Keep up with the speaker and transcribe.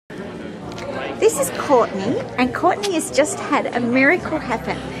This is Courtney, and Courtney has just had a miracle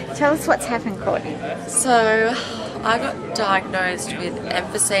happen. Tell us what's happened, Courtney. So, I got diagnosed with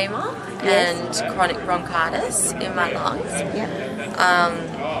emphysema and chronic bronchitis in my lungs. Yep.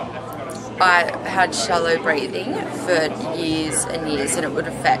 I had shallow breathing for years and years, and it would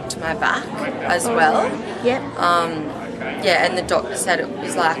affect my back as well. Yep. Yeah, and the doctor said it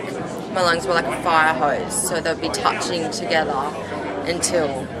was like my lungs were like a fire hose, so they'd be touching together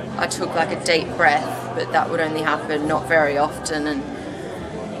until I took like a deep breath, but that would only happen not very often. And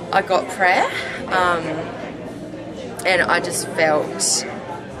I got prayer, and I just felt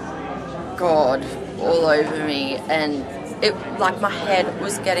God all over me, and it like my head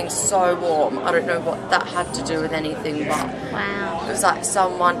was getting so warm. I don't know what that had to do with anything, but wow, it was like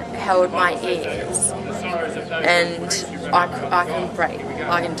someone held my ears, and I can breathe.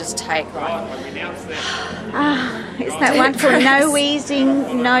 I can just take like isn't that wonderful? No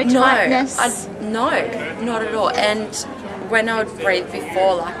wheezing, no tightness. No, not at all. And when I would breathe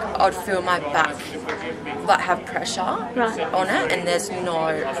before, like I'd feel my back like have pressure on it, and there's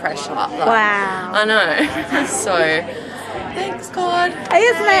no pressure. Like, wow. I know. So thanks God.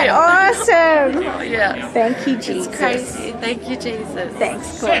 Isn't that awesome? Yeah. Thank you, Jesus. It's crazy. Thank you, Jesus.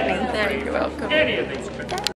 Thanks, Courtney. You're welcome.